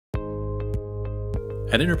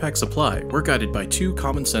At Inter-Pak Supply, we're guided by two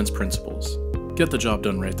common-sense principles. Get the job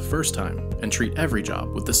done right the first time, and treat every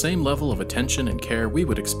job with the same level of attention and care we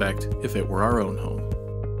would expect if it were our own home.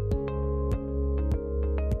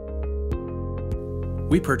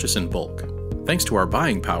 We purchase in bulk. Thanks to our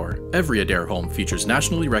buying power, every Adair home features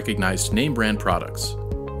nationally recognized name-brand products.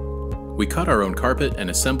 We cut our own carpet and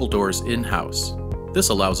assemble doors in-house. This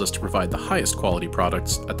allows us to provide the highest quality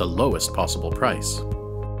products at the lowest possible price.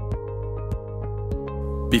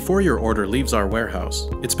 Before your order leaves our warehouse,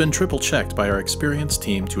 it's been triple-checked by our experienced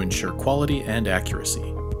team to ensure quality and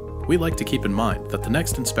accuracy. We like to keep in mind that the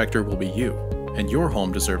next inspector will be you, and your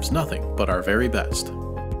home deserves nothing but our very best.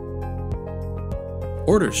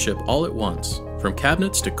 Orders ship all at once, from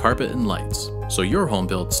cabinets to carpet and lights, so your home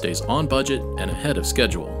build stays on budget and ahead of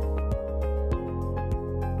schedule.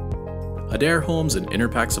 Adair Homes and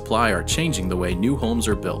Inter-Pak Supply are changing the way new homes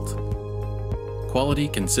are built. Quality,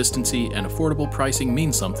 consistency, and affordable pricing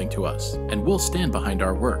mean something to us, and we'll stand behind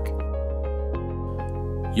our work.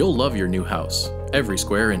 You'll love your new house, every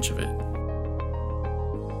square inch of it.